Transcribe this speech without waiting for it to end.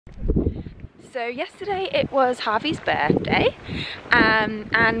So yesterday it was Harvey's birthday,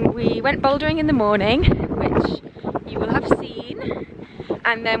 and we went bouldering in the morning, which you will have seen,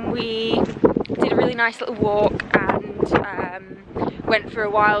 and then we did a really nice little walk and went for a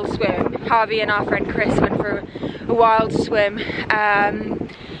wild swim. Harvey and our friend Chris went for a wild swim, and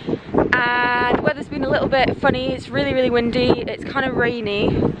the weather's been a little bit funny. It's really windy, it's kind of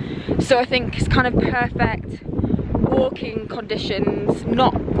rainy, so I think it's kind of perfect walking conditions.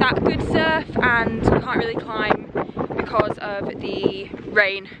 Not that good surf, and can't really climb because of the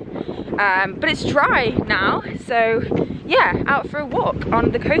rain, but it's dry now, so yeah, out for a walk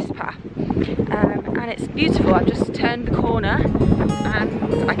on the coast path, and it's beautiful. I've just turned the corner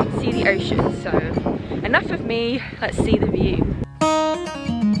and I can see the ocean, so enough of me, let's see the view.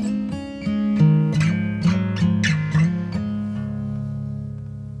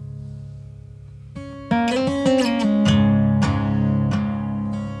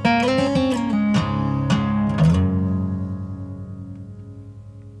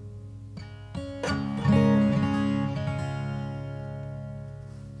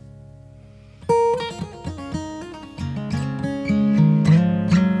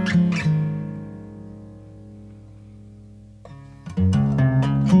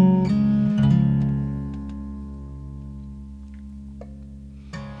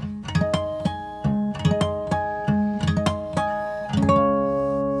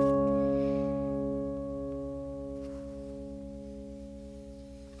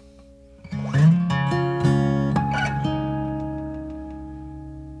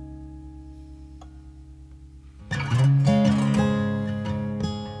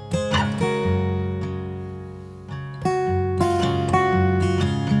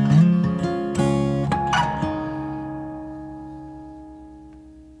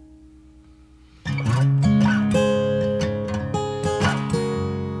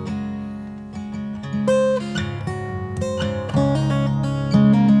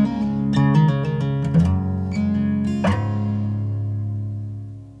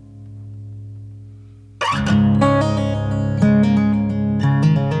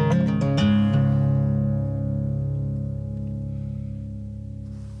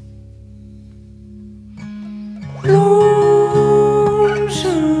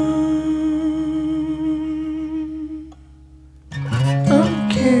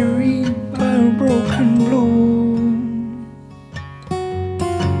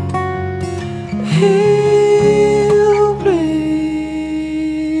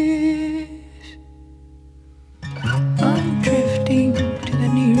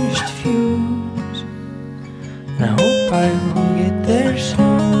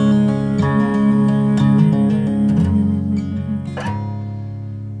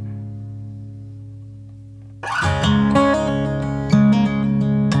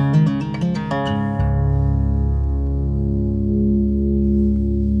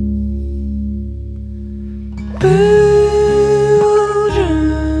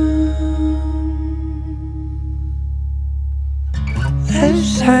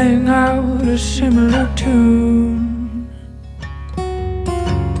 Let's hang out a similar tune.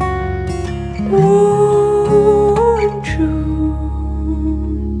 Won't you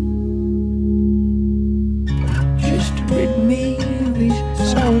just rid me of these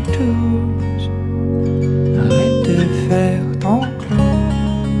solitudes? Arrête de faire ton clown.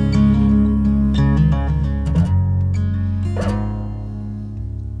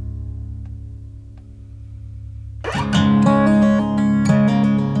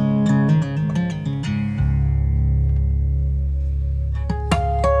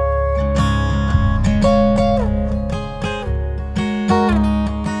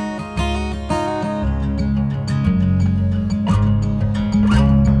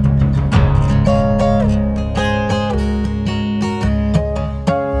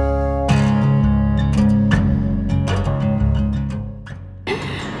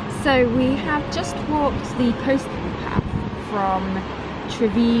 So we have just walked the coastal path from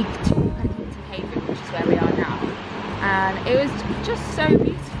Trevigue to Crackington Haven, which is where we are now, and it was just so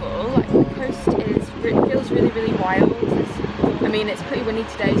beautiful. Like, the coast feels really wild. I mean, it's pretty windy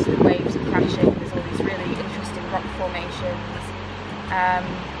today, so the waves are crashing. There's all these really interesting rock formations.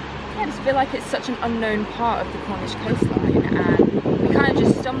 I just feel like it's such an unknown part of the Cornish coastline, and we kind of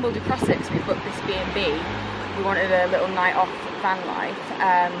just stumbled across it because we booked this B&B. We wanted a little night off van life.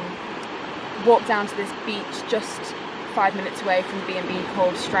 Walked down to this beach just 5 minutes away from the B&B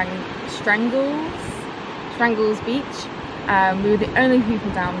called Strangles Beach. We were the only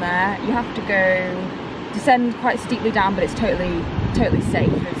people down there. You have to descend quite steeply down, but it's totally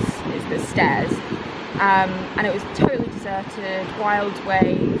safe. There's stairs, and it was totally deserted, wild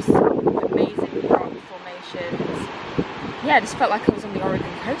waves, amazing rock formations. Yeah, it just felt like I was on the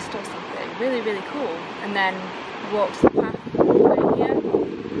Oregon coast or something. Really, really cool. And then walked the path right here.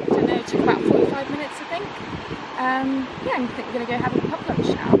 I don't know, it took about 45 minutes, I think. Yeah, I think we're going to go have a pub lunch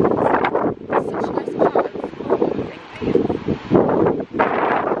now. It's such a nice part of Cornwall, I think.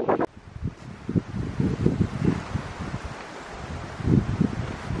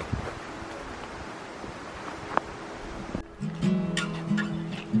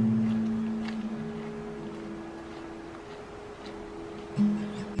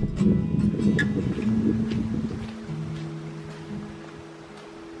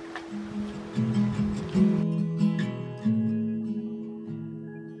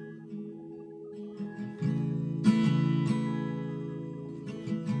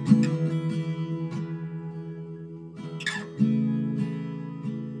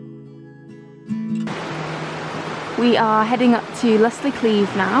 We are heading up to Lustleigh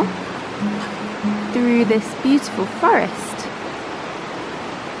Cleave now, through this beautiful forest.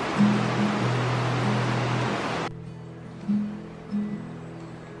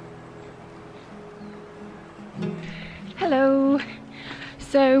 Hello!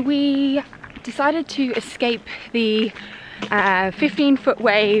 So we decided to escape the 15-foot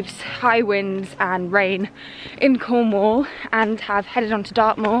waves, high winds and rain in Cornwall and have headed on to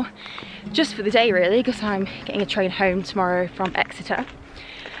Dartmoor just for the day really, because I'm getting a train home tomorrow from Exeter.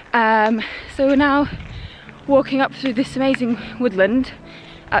 So we're now walking up through this amazing woodland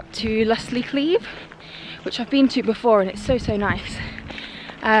up to Lustleigh Cleave, which I've been to before and it's so nice.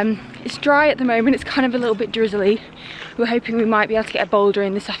 It's dry at the moment, it's kind of a little bit drizzly. We're hoping we might be able to get a boulder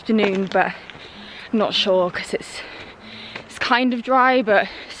in this afternoon, but I'm not sure because it's kind of dry but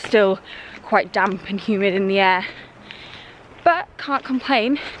still quite damp and humid in the air. But can't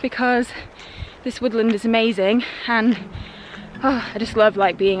complain because this woodland is amazing and I just love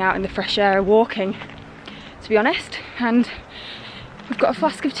like being out in the fresh air walking, to be honest. And we've got a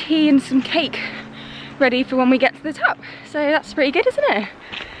flask of tea and some cake ready for when we get to the top, so that's pretty good, isn't it?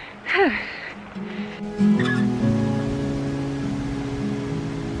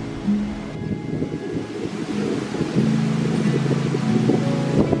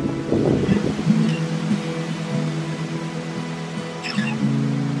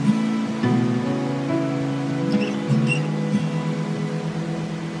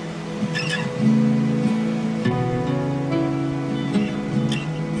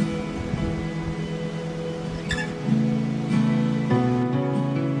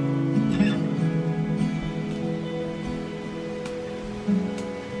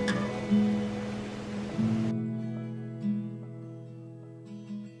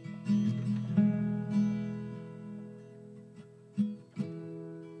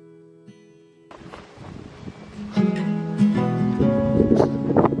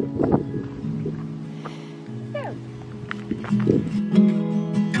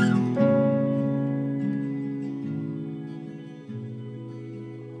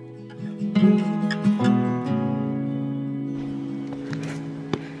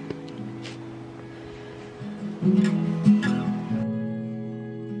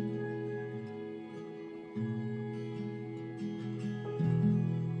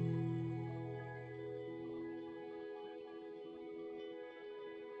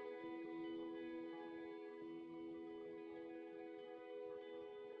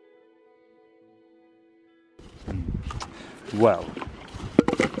 Well,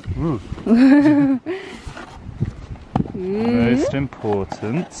 most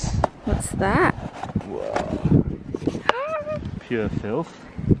important. What's that? Whoa. Pure filth.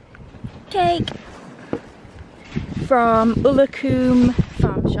 Cake from Coombe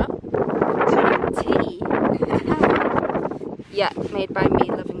Farm Shop. Tea. Yeah, made by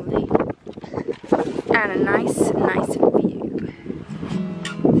me lovingly. And a nice